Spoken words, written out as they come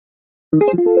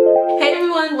Hey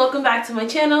everyone, welcome back to my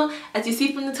channel. As you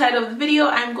see from the title of the video,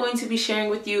 I'm going to be sharing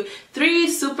with you 3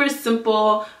 super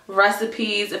simple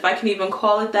recipes, if I can even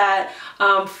call it that,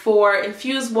 for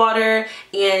infused water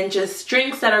and just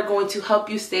drinks that are going to help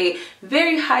you stay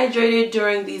very hydrated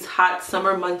during these hot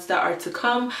summer months that are to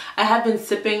come. I have been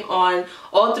sipping on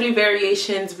all 3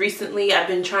 variations recently. I've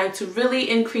been trying to really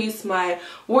increase my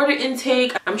water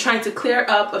intake. I'm trying to clear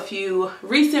up a few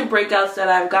recent breakouts that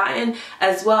I've gotten,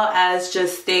 as well as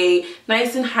just stay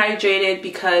nice and hydrated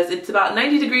because it's about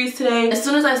 90 degrees today. As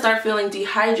soon as I start feeling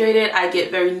dehydrated, I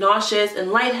get very nauseous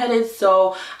and lightheaded,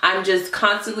 so I'm just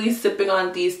constantly sipping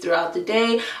on these throughout the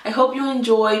day. I hope you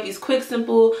enjoy these quick,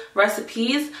 simple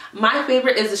recipes. My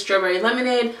favorite is the strawberry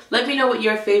lemonade. Let me know what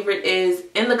your favorite is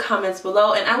in the comments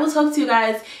below, and I will talk to you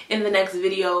guys in the next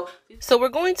video. So we're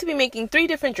going to be making 3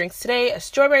 different drinks today: a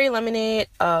strawberry lemonade,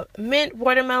 a mint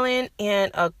watermelon,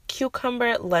 and a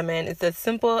cucumber lemon. It's as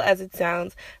simple as it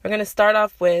sounds. We're going to start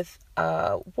off with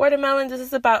watermelon. This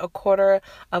is about 1/4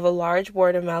 of a large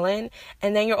watermelon,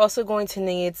 and then you're also going to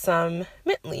need some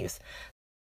mint leaves.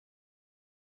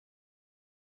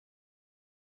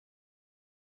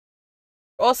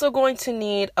 Also going to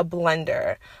need a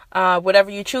blender, whatever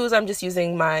you choose. I'm just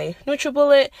using my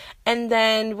NutriBullet, and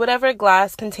then whatever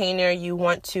glass container you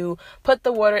want to put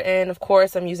the water in. Of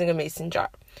course, I'm using a mason jar.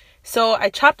 So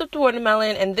I chopped up the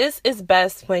watermelon, and this is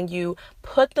best when you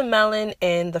put the melon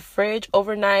in the fridge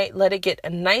overnight. Let it get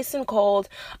nice and cold.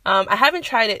 I haven't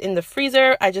tried it in the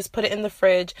freezer. I just put it in the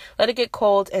fridge, let it get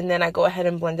cold, and then I go ahead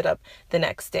and blend it up the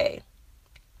next day.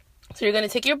 So you're going to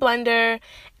take your blender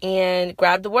and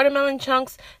grab the watermelon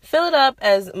chunks, fill it up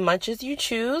as much as you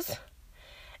choose,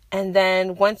 and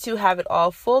then once you have it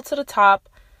all full to the top,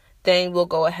 then we'll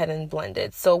go ahead and blend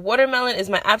it. So watermelon is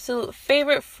my absolute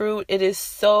favorite fruit. It is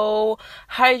so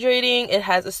hydrating. It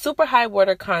has a super high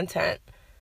water content.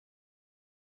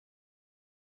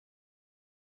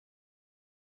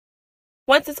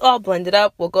 Once it's all blended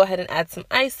up, we'll go ahead and add some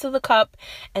ice to the cup,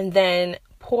 and then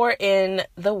pour in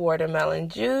the watermelon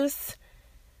juice,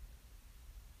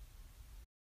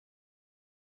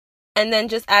 and then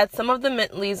just add some of the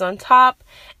mint leaves on top,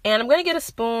 and I'm going to get a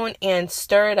spoon and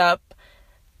stir it up.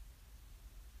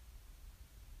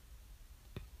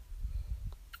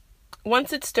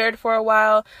 Once it's stirred for a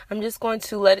while, I'm just going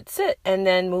to let it sit and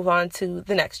then move on to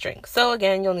the next drink. So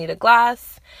again, you'll need a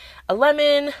glass, a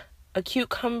lemon, a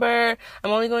cucumber.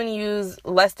 I'm only going to use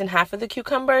less than half of the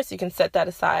cucumber, so you can set that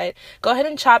aside. Go ahead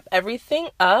and chop everything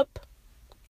up.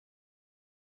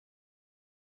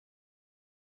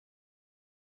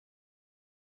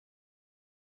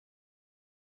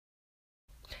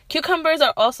 Cucumbers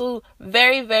are also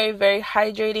very, very, very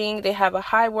hydrating. They have a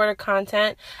high water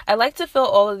content. I like to fill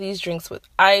all of these drinks with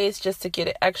ice just to get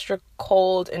it extra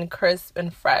cold and crisp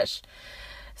and fresh.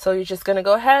 So you're just going to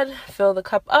go ahead, fill the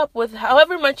cup up with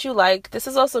however much you like. This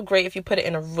is also great if you put it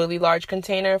in a really large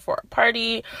container for a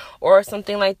party or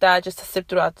something like that, just to sip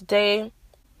throughout the day.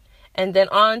 And then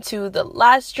on to the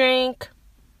last drink.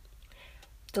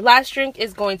 The last drink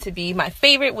is going to be my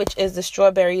favorite, which is the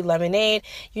strawberry lemonade.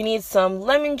 You need some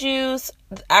lemon juice,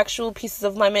 the actual pieces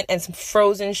of lemon, and some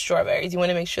frozen strawberries. You want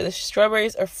to make sure the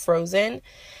strawberries are frozen.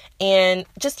 And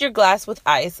just your glass with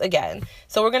ice again.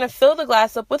 So we're going to fill the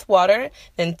glass up with water,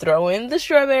 then throw in the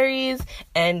strawberries,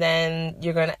 and then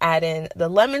you're going to add in the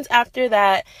lemons after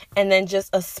that, and then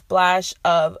just a splash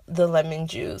of the lemon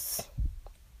juice.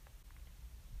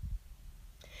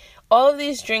 All of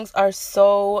these drinks are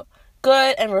so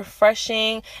good and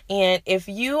refreshing, and if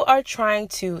you are trying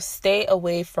to stay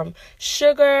away from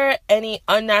sugar, any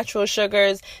unnatural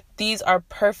sugars, these are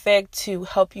perfect to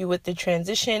help you with the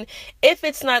transition. If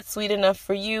it's not sweet enough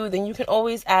for you, then you can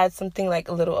always add something like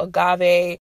a little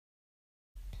agave,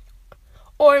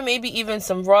 or maybe even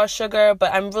some raw sugar,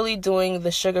 but I'm really doing the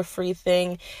sugar-free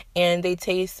thing, and they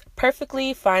taste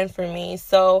perfectly fine for me.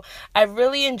 So I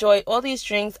really enjoy all these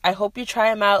drinks. I hope you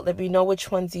try them out. Let me know which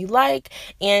ones you like,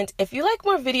 and if you like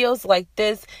more videos like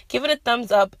this, give it a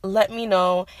thumbs up, let me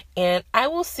know, and I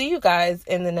will see you guys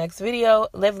in the next video.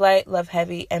 Live light, love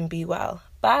heavy, and be well.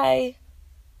 Bye!